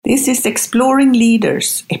This is Exploring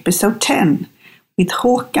Leaders, episode 10, with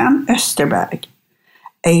Håkan Österberg,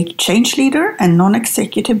 a change leader and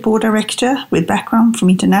non-executive board director with background from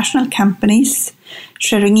international companies,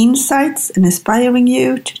 sharing insights and inspiring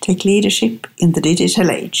you to take leadership in the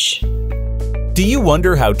digital age. Do you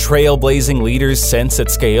wonder how trailblazing leaders sense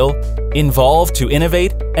at scale, evolve to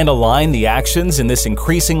innovate, and align the actions in this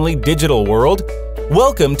increasingly digital world?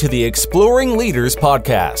 Welcome to the Exploring Leaders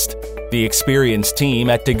podcast. The experienced team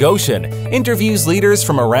at Degocian interviews leaders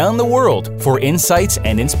from around the world for insights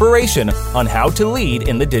and inspiration on how to lead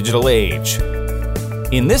in the digital age.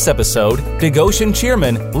 In this episode, Degocian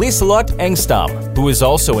chairman Liselott Engstam, who is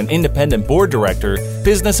also an independent board director,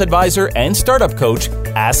 business advisor, and startup coach,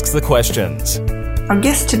 asks the questions. Our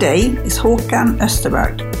guest today is Håkan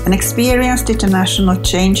Österberg, an experienced international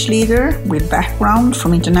change leader with background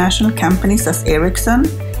from international companies as Ericsson,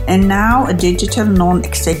 and now a digital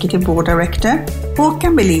non-executive board director.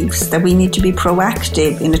 Håkan believes that we need to be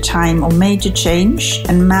proactive in a time of major change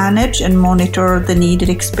and manage and monitor the needed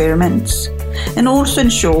experiments, and also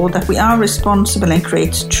ensure that we are responsible and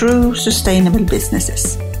create true sustainable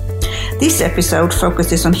businesses. This episode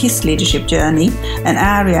focuses on his leadership journey and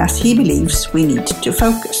areas he believes we need to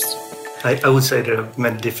focus. I would say there are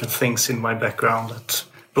many different things in my background that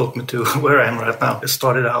brought me to where I am right now. I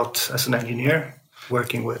started out as an engineer,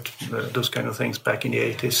 working with those kind of things back in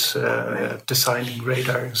the 80s, designing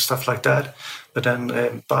radar and stuff like that. But then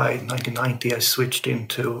by 1990, I switched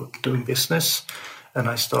into doing business, and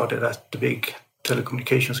I started at the big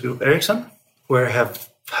telecommunications group Ericsson, where I have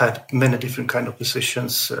had many different kind of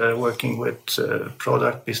positions, working with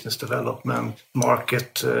product, business development,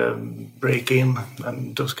 market, break-in,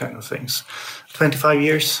 and those kind of things. 25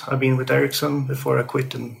 years I've been with Ericsson before I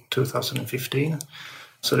quit in 2015.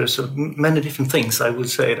 So there's many different things I would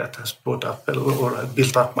say that has brought up or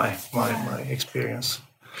built up my experience.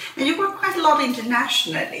 And you work quite a lot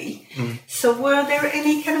internationally. So were there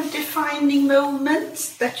any kind of defining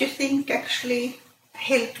moments that you think actually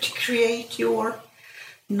helped create your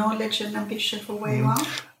knowledge and ambition for where you are?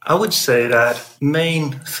 I would say that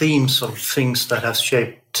main themes of things that have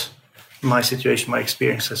shaped my situation, my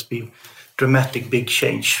experience, has been dramatic big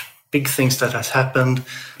change. Big things that has happened.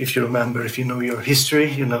 If you remember, if you know your history,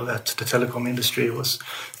 you know that the telecom industry was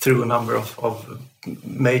through a number of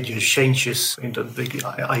major changes in the big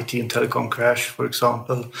IT and telecom crash, for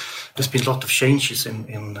example. There's been a lot of changes in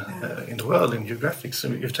the world, in geographics. So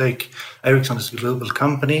you take Ericsson as a global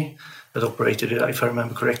company that operated, if I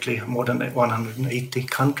remember correctly, more than 180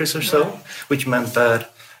 countries or so, which meant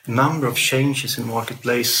that a number of changes in the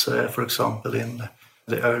marketplace, for example, in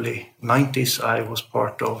the early 90s, I was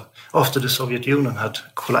part of, after the Soviet Union had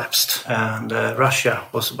collapsed and Russia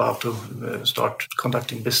was about to start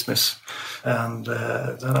conducting business. And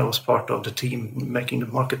then I was part of the team making the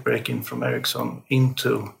market break-in from Ericsson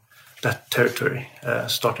into that territory,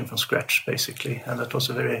 starting from scratch, basically. And that was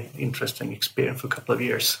a very interesting experience for a couple of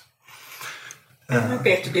years. And a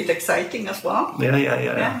bit exciting as well.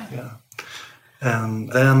 Yeah. And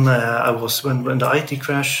then I was, when the IT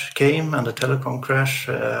crash came and the telecom crash,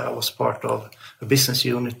 I was part of a business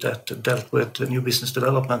unit that dealt with the new business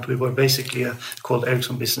development. We were basically called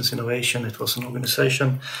Ericsson Business Innovation. It was an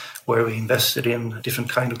organization where we invested in different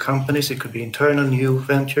kind of companies. It could be internal new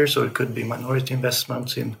ventures, or it could be minority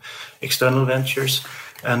investments in external ventures.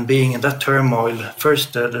 And being in that turmoil,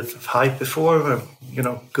 first the hype before,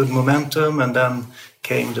 good momentum, and then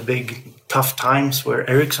came the big tough times where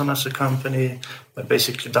Ericsson as a company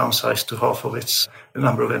basically downsized to half of its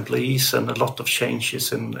number of employees and a lot of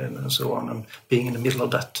changes and so on. And being in the middle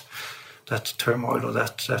of that turmoil or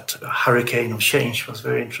that hurricane of change was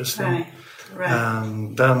very interesting. Right.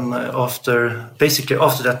 And then after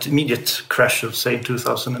that immediate crash of, say,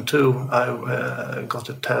 2002, I got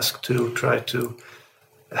a task to try to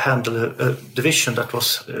handle a division that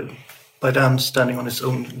was by then standing on its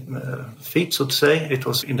own feet, so to say. It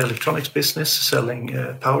was in the electronics business, selling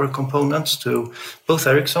power components to both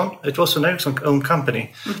Ericsson. It was an Ericsson-owned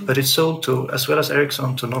company, but it sold to, as well as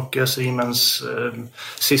Ericsson, to Nokia, Siemens,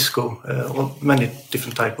 Cisco, many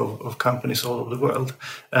different type of companies all over the world.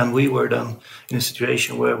 And we were then in a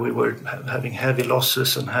situation where we were having heavy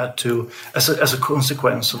losses and had to, as a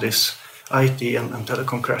consequence of this IT and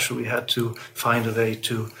telecom crash, we had to find a way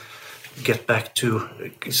to get back to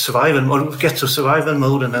survival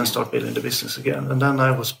mode and then start building the business again. And then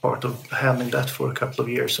I was part of handling that for a couple of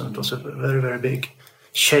years, and it was a very, very big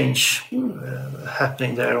change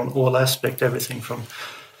happening there on all aspects, everything from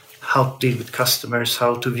how to deal with customers,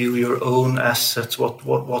 how to view your own assets, what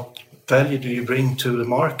value do you bring to the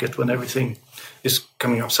market when everything is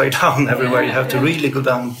coming upside down everywhere. You have to really go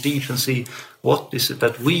down deep and see what is it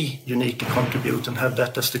that we uniquely contribute and have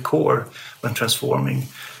that as the core when transforming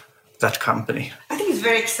that company. I think it's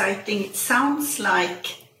very exciting. It sounds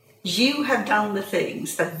like you have done the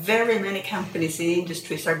things that very many companies in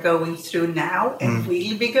industries are going through now and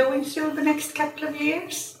will be going through the next couple of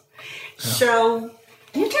years. Yeah. So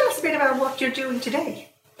can you tell us a bit about what you're doing today?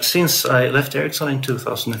 Since I left Ericsson in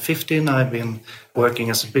 2015, I've been working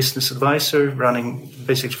as a business advisor, running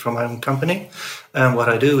basically from my own company. And what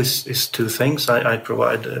I do is two things. I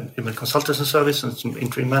provide even consultancy service and some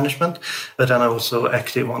interim management, but then I'm also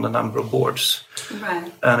active on a number of boards.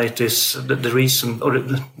 Right. And it is the reason, or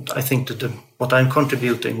I think that what I'm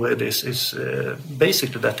contributing with is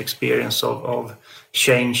basically that experience of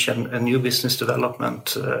change and new business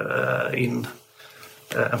development and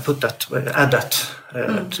add that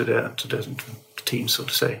to the team, so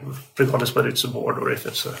to say, regardless whether it's a board or if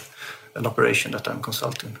it's an operation that I'm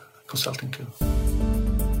consulting to.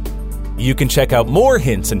 You can check out more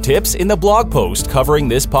hints and tips in the blog post covering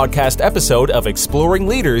this podcast episode of Exploring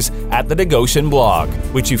Leaders at the Degocian blog,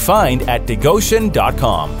 which you find at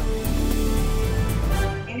degocian.com.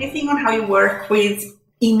 Anything on how you work with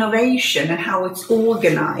innovation and how it's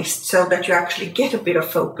organized so that you actually get a bit of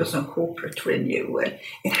focus on corporate renewal?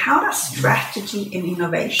 And how does strategy and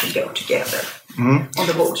innovation go together on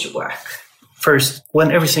the boards you work? First,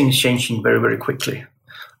 when everything is changing very, very quickly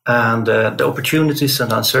and the opportunities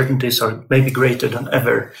and uncertainties are maybe greater than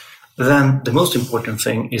ever, then the most important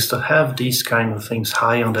thing is to have these kind of things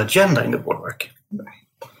high on the agenda in the board work. Right.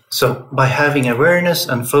 So by having awareness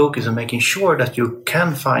and focus and making sure that you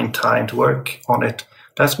can find time to work on it,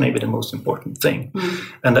 that's maybe the most important thing.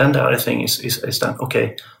 And then the other thing is that,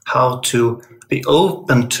 okay, how to be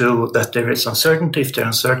open to that there is uncertainty. If there's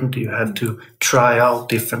uncertainty, you have to try out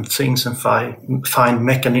different things and find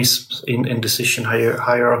mechanisms in decision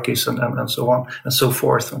hierarchies and so on and so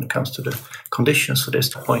forth when it comes to the conditions for this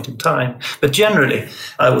point in time. But generally,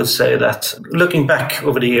 I would say that looking back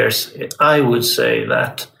over the years, I would say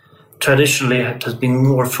that traditionally, it has been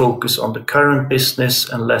more focused on the current business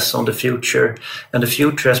and less on the future. And the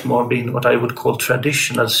future has more been what I would call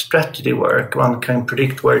traditional strategy work. One can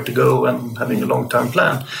predict where to go and having a long-term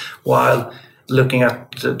plan. While looking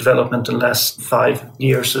at the development in the last 5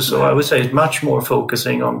 years or so, I would say it's much more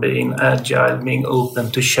focusing on being agile, being open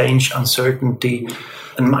to change, uncertainty,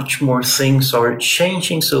 and much more things are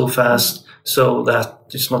changing so fast so that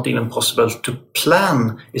it's not even possible to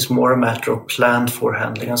plan. It's more a matter of plan for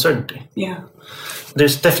handling uncertainty. Yeah.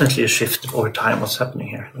 There's definitely a shift over time what's happening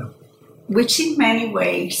here. Yeah. Which in many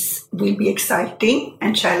ways will be exciting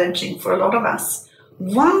and challenging for a lot of us.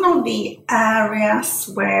 One of the areas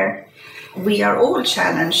where we are all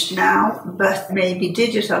challenged now, but maybe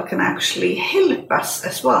digital can actually help us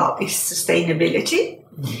as well, is sustainability.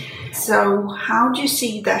 So how do you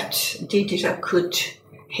see that digital could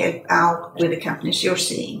help out with the companies you're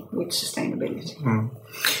seeing with sustainability?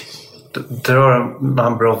 There are a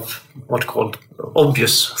number of what called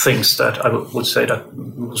obvious things that I would say that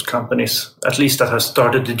most companies, at least that have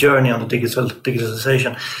started the journey on the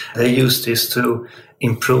digitalization, they use this to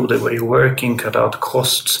improve the way you're working, cut out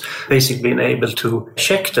costs, basically being able to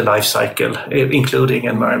check the life cycle, including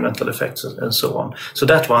environmental effects and so on. So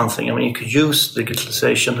that's one thing. I mean, you could use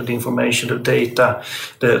digitalization, the information, the data,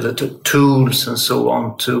 the tools and so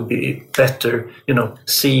on to be better,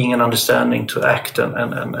 seeing and understanding to act and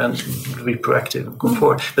be proactive and go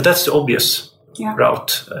forward. But that's the obvious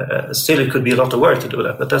route. Still, it could be a lot of work to do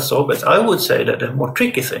that, but that's obvious. I would say that the more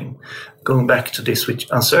tricky thing, going back to this with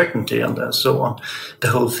uncertainty and so on, the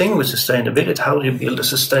whole thing with sustainability, how do you build a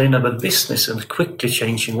sustainable business in a quickly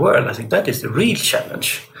changing world? I think that is the real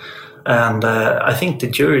challenge. And I think the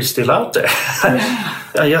jury is still out there.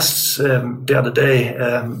 I just the other day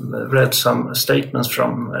read some statements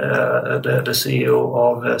from the CEO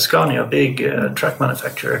of Scania, a big truck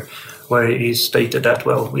manufacturer, where he stated that,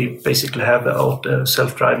 well, we basically have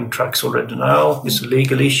self-driving trucks already now. It's a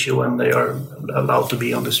legal issue and they are allowed to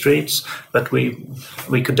be on the streets, but we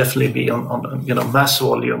could definitely be on mass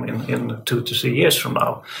volume in 2 to 3 years from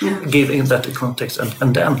now, giving that the context.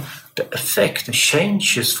 And then the effect, the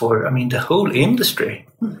changes for, the whole industry.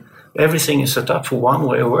 Everything is set up for one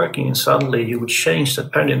way of working, and suddenly you would change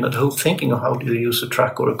that paradigm, that whole thinking of how do you use a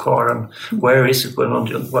truck or a car, and where is it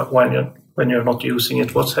when you're not using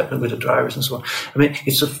it, what's happening with the drivers and so on.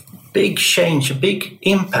 It's a big change, a big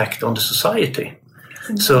impact on the society.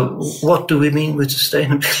 So what do we mean with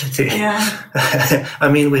sustainability? Yeah. I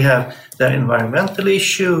mean, we have the environmental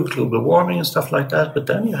issue, global warming and stuff like that. But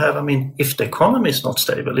then you have, I mean, if the economy is not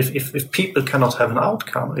stable, if people cannot have an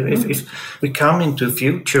outcome, if we come into a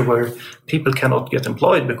future where people cannot get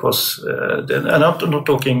employed because, and I'm not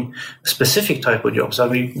talking specific type of jobs. I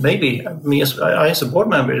mean, maybe me as a board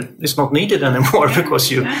member is not needed anymore because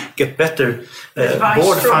you get better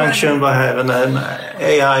board function by having an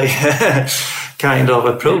AI kind of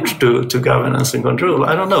approach to governance and control.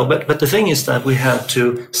 I don't know, but the thing is that we have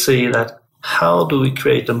to see that how do we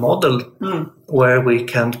create a model where we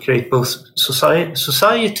can create both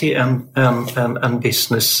society and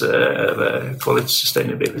business, call it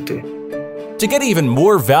sustainability. To get even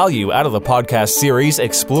more value out of the podcast series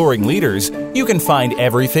Exploring Leaders, you can find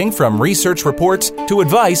everything from research reports to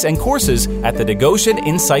advice and courses at the Degoshen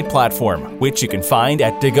Insight platform, which you can find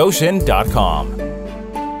at degoshen.com.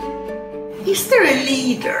 Is there a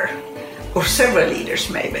leader, or several leaders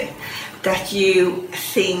maybe, that you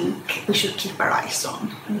think we should keep our eyes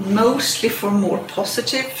on? Mostly for more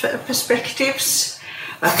positive perspectives.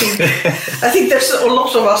 I think there's a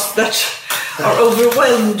lot of us that are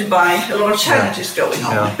overwhelmed by a lot of challenges going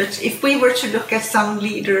on. Yeah. But if we were to look at some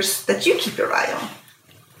leaders that you keep your eye on.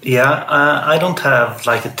 Yeah, I don't have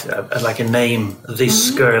like a name. This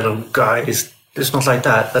girl or guy is. It's not like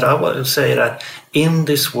that. But I would say that in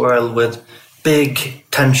this world with big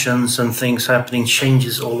tensions and things happening,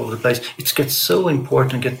 changes all over the place, it gets so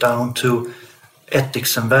important to get down to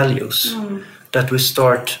ethics and values that we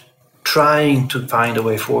start trying to find a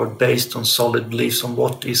way forward based on solid beliefs on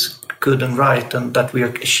what is good and right, and that we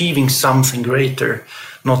are achieving something greater,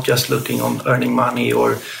 not just looking on earning money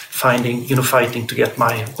or fighting to get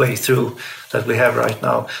my way through that we have right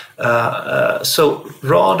now. So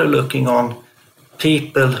rather looking on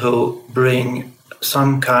people who bring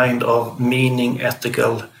some kind of meaning,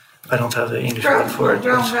 ethical, I don't have the English word for it.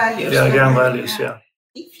 Ground values. Yeah, ground values, yeah.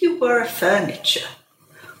 If you were a furniture,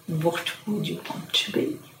 what would you want to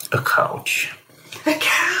be? A couch. A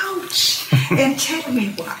couch! And tell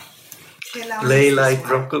me why. Lay like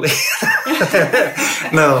broccoli.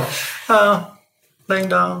 No. Laying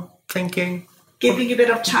down, thinking. Giving a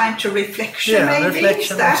bit of time to reflection, maybe? Yeah,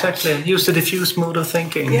 reflection, exactly. Use the diffuse mode of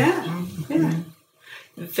thinking. Yeah, yeah.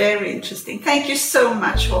 Very interesting. Thank you so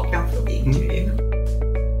much, Håkan, for being here.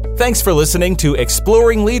 Thanks for listening to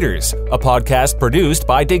Exploring Leaders, a podcast produced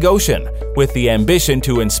by Degoshen, with the ambition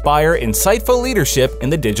to inspire insightful leadership in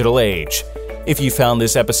the digital age. If you found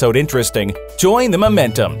this episode interesting, join the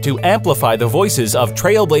momentum to amplify the voices of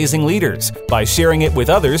trailblazing leaders by sharing it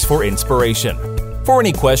with others for inspiration. For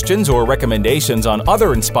any questions or recommendations on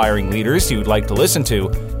other inspiring leaders you'd like to listen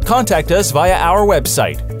to, contact us via our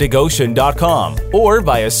website, degoshen.com, or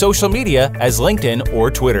via social media as LinkedIn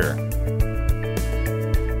or Twitter.